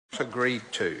Agreed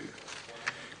to.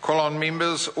 Call on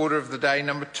members. Order of the day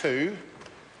number 2.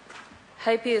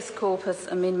 Habeas Corpus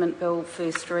Amendment Bill,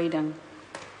 first reading.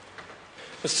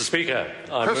 Mr Speaker,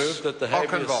 I move that the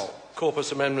Habeas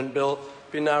Corpus Amendment Bill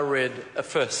be now read a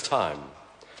first time.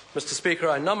 Mr Speaker,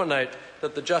 I nominate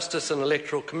that the Justice and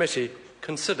Electoral Committee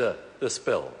consider this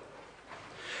bill.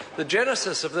 The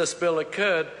genesis of this bill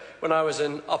occurred when I was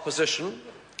in opposition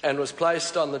and was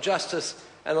placed on the Justice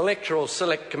and Electoral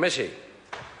Select Committee.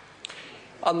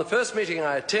 On the first meeting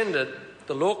I attended,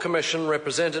 the Law Commission,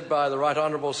 represented by the Right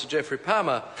Honourable Sir Geoffrey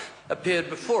Palmer,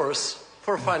 appeared before us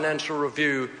for a financial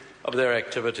review of their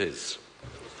activities.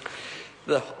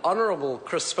 The Honourable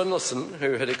Chris Finlayson,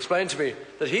 who had explained to me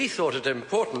that he thought it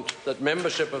important that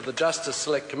membership of the Justice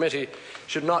Select Committee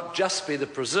should not just be the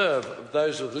preserve of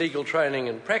those with legal training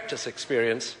and practice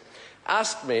experience,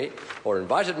 asked me, or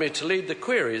invited me, to lead the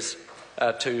queries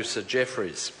to Sir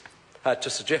Geoffrey.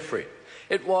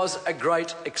 It was a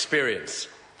great experience.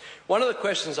 One of the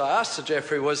questions I asked Sir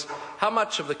Geoffrey was how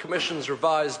much of the Commission's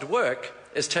revised work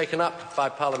is taken up by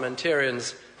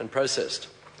parliamentarians and processed.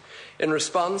 In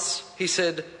response, he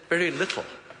said very little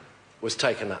was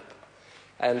taken up.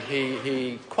 And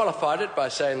he qualified it by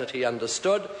saying that he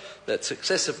understood that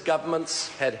successive governments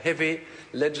had heavy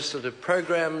legislative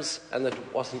programs and that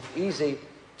it wasn't easy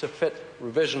to fit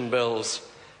revision bills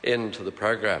into the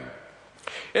program.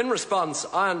 In response,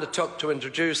 I undertook to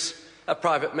introduce a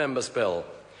private member's bill,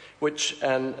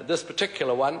 and this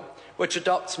particular one, which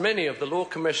adopts many of the Law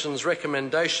Commission's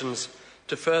recommendations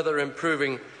to further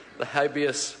improving the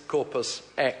Habeas Corpus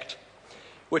Act,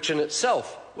 which in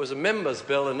itself was a member's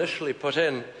bill initially put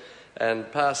in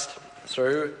and passed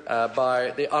through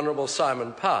by the Honourable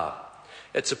Simon Parr.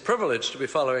 It's a privilege to be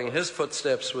following his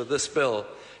footsteps with this bill,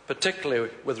 particularly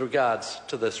with regards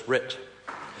to this writ.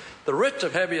 The writ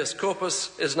of habeas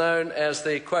corpus is known as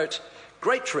the, quote,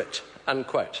 great writ,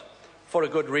 unquote, for a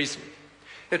good reason.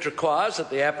 It requires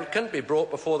that the applicant be brought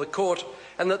before the court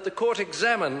and that the court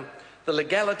examine the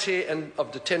legality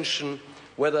of detention,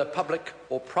 whether public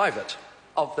or private,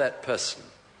 of that person.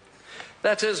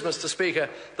 That is, Mr Speaker,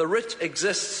 the writ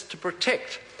exists to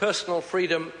protect personal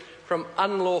freedom from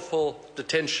unlawful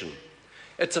detention.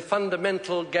 It's a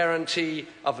fundamental guarantee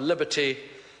of liberty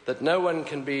that no one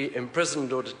can be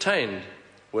imprisoned or detained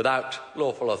without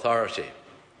lawful authority.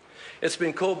 It's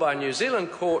been called by New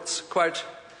Zealand courts, quote,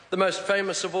 the most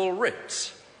famous of all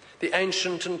writs, the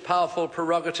ancient and powerful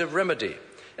prerogative remedy,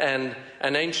 and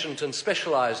an ancient and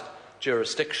specialised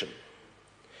jurisdiction.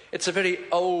 It's a very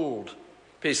old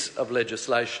piece of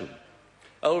legislation,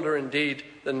 older indeed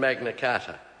than Magna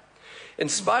Carta. In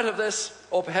spite of this,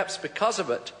 or perhaps because of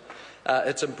it,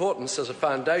 its importance as a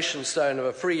foundation stone of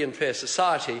a free and fair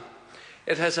society,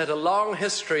 it has had a long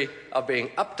history of being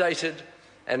updated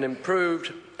and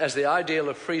improved as the ideal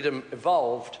of freedom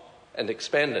evolved and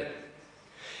expanded.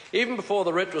 Even before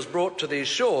the writ was brought to these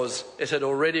shores, it had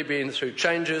already been through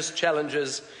changes,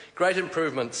 challenges, great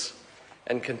improvements,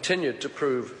 and continued to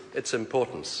prove its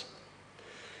importance.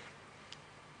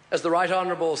 As the Right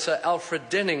Honourable Sir Alfred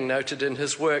Denning noted in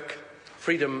his work,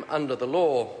 Freedom Under the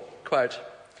Law, quote,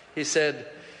 he said,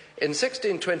 in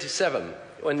 1627,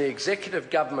 when the executive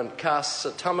government cast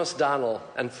Sir Thomas Darnell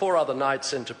and 4 other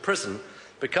knights into prison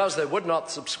because they would not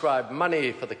subscribe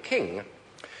money for the king,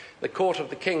 the Court of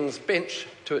the King's Bench,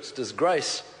 to its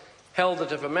disgrace, held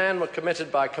that if a man were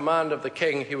committed by command of the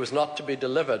king, he was not to be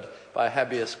delivered by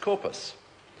habeas corpus.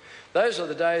 Those are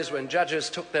the days when judges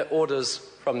took their orders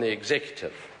from the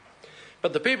executive.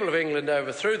 But the people of England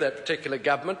overthrew that particular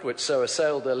government, which so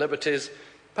assailed their liberties,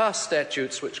 passed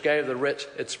statutes which gave the writ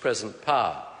its present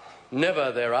power.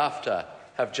 Never thereafter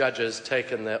have judges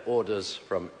taken their orders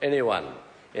from anyone.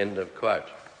 End of quote.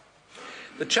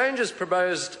 The changes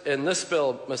proposed in this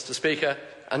bill, Mr Speaker,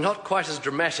 are not quite as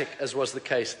dramatic as was the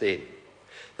case then.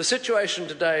 The situation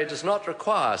today does not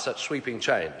require such sweeping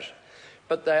change,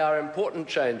 but they are important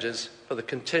changes for the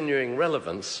continuing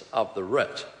relevance of the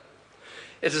writ.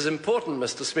 It is important,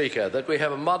 Mr Speaker, that we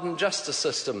have a modern justice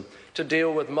system to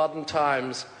deal with modern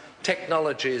times,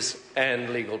 technologies and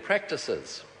legal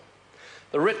practices.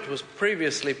 The writ was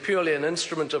previously purely an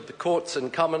instrument of the courts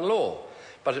in common law,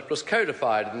 but it was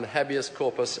codified in the Habeas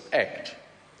Corpus Act.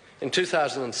 In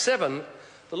 2007,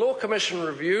 the Law Commission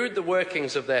reviewed the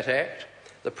workings of that Act,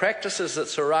 the practices that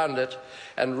surround it,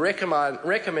 and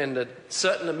recommended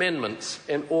certain amendments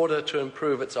in order to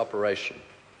improve its operation.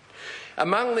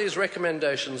 Among these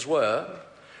recommendations were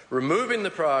removing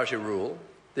the priority rule,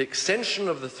 the extension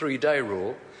of the 3-day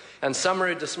rule, and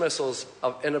summary dismissals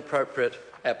of inappropriate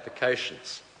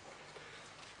applications.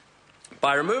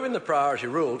 By removing the priority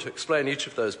rule, to explain each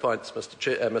of those points,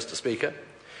 Mr. Speaker,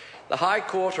 the High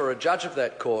Court or a judge of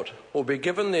that court will be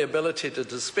given the ability to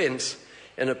dispense,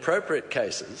 in appropriate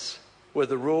cases, with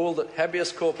the rule that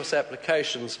habeas corpus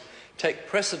applications take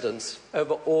precedence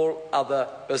over all other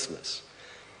business.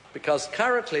 Because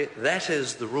currently that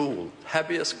is the rule.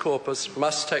 Habeas corpus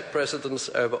must take precedence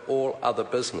over all other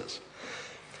business.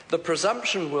 The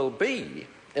presumption will be,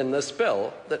 in this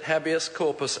bill, that habeas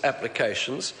corpus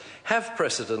applications have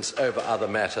precedence over other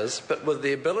matters, but with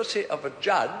the ability of a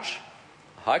judge,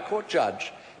 a High Court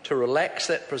judge, to relax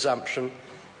that presumption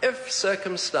if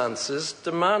circumstances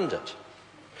demand it.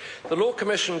 The Law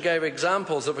Commission gave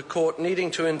examples of a court needing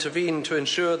to intervene to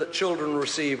ensure that children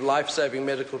receive life-saving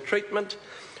medical treatment,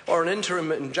 or an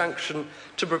interim injunction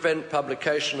to prevent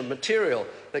publication of material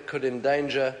that could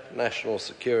endanger national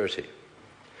security.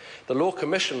 The Law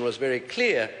Commission was very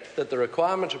clear that the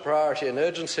requirement of priority and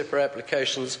urgency for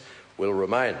applications will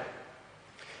remain.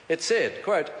 It said,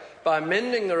 quote, "By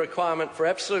amending the requirement for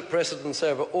absolute precedence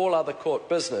over all other court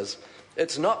business,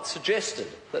 it's not suggested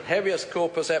that habeas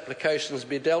corpus applications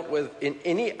be dealt with in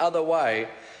any other way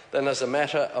than as a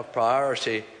matter of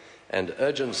priority and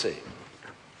urgency."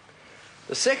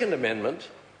 The Second Amendment,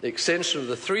 the extension of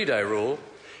the 3-day rule,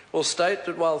 will state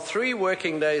that while 3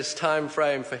 working days' time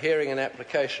frame for hearing an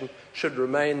application should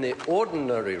remain the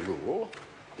ordinary rule,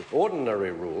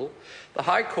 the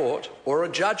High Court or a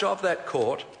judge of that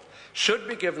court should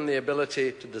be given the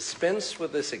ability to dispense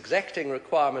with this exacting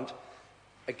requirement,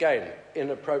 again,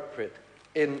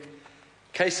 in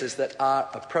cases that are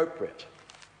appropriate.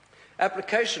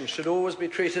 Applications should always be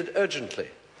treated urgently.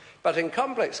 But in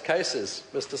complex cases,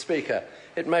 Mr. Speaker,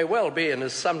 it may well be, and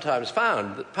is sometimes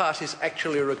found, that parties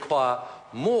actually require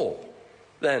more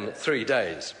than 3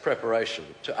 days' preparation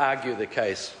to argue the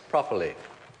case properly.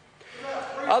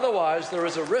 Otherwise, there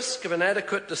is a risk of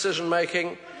inadequate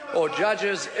decision-making or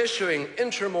judges issuing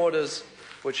interim orders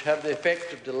which have the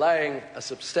effect of delaying a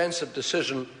substantive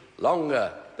decision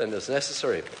longer than is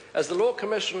necessary. As the Law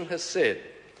Commission has said,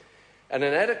 an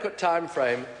inadequate time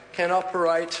frame can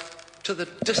operate to the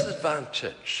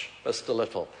disadvantage, Mr.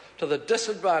 Little, to the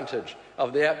disadvantage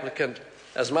of the applicant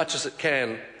as much as it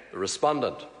can the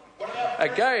respondent.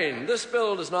 Again, this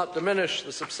bill does not diminish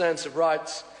the substantive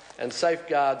rights and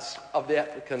safeguards of the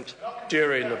applicant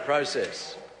during the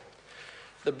process.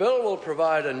 The bill will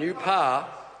provide a new power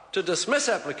to dismiss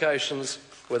applications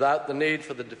without the need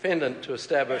for the defendant to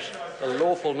establish the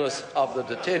lawfulness of the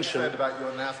detention,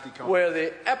 where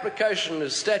the application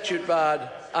is statute barred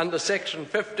under Section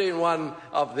 15(1)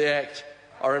 of the Act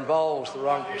or involves the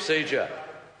wrong procedure.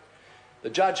 The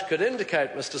judge could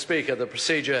indicate, Mr. Speaker, the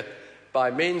procedure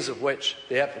by means of which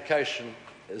the application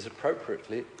is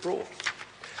appropriately brought.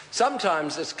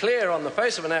 Sometimes it's clear on the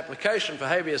face of an application for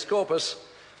habeas corpus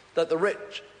that the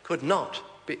writ could not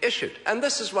be issued, and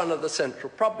this is one of the central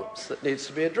problems that needs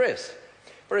to be addressed.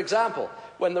 For example,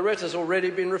 when the writ has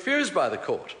already been refused by the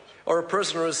court, or a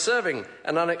prisoner is serving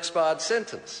an unexpired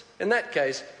sentence. In that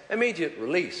case, immediate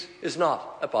release is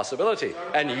not a possibility.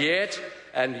 And yet,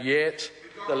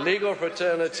 the legal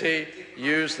fraternity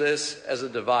use this as a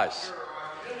device.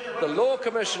 The Law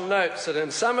Commission notes that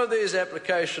in some of these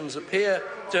applications appear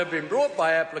to have been brought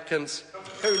by applicants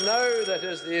who know that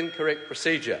is the incorrect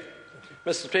procedure.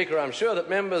 Mr. Speaker, I'm sure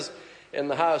that members in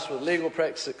the House with legal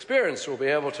practice experience will be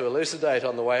able to elucidate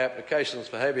on the way applications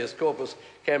for habeas corpus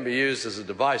can be used as a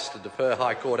device to defer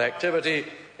High Court activity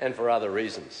and for other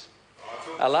reasons.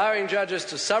 Allowing judges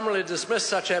to summarily dismiss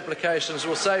such applications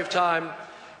will save time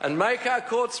and make our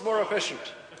courts more efficient.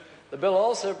 The bill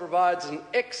also provides an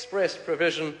express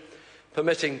provision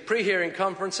permitting pre-hearing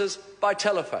conferences by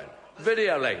telephone,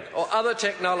 video link or other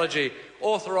technology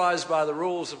authorised by the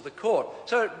rules of the court,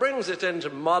 so it brings it into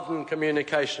modern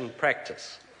communication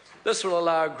practice. This will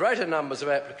allow greater numbers of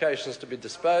applications to be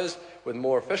disposed with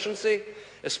more efficiency,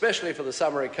 especially for the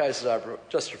summary cases I've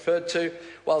just referred to,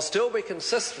 while still be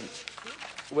consistent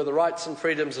with the rights and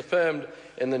freedoms affirmed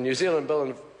in the New Zealand Bill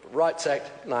of Rights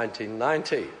Act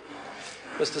 1990.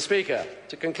 Mr. Speaker,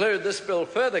 to conclude, this bill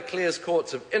further clears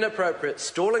courts of inappropriate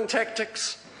stalling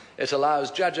tactics. It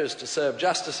allows judges to serve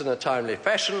justice in a timely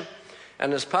fashion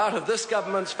and is part of this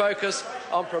government's focus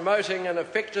on promoting an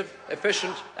effective,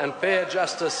 efficient and fair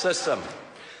justice system.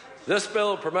 This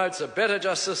bill promotes a better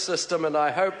justice system and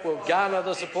I hope will garner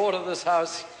the support of this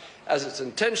House, as its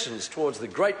intentions towards the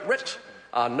Great Writ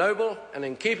are noble and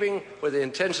in keeping with the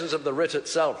intentions of the writ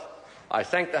itself. I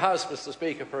thank the House, Mr.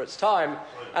 Speaker, for its time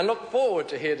and look forward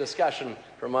to hear discussion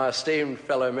from my esteemed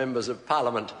fellow members of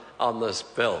Parliament on this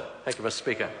bill. Thank you, Mr.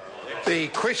 Speaker. The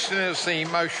question is the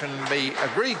motion be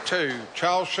agreed to.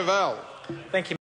 Charles Chauvel. Thank you.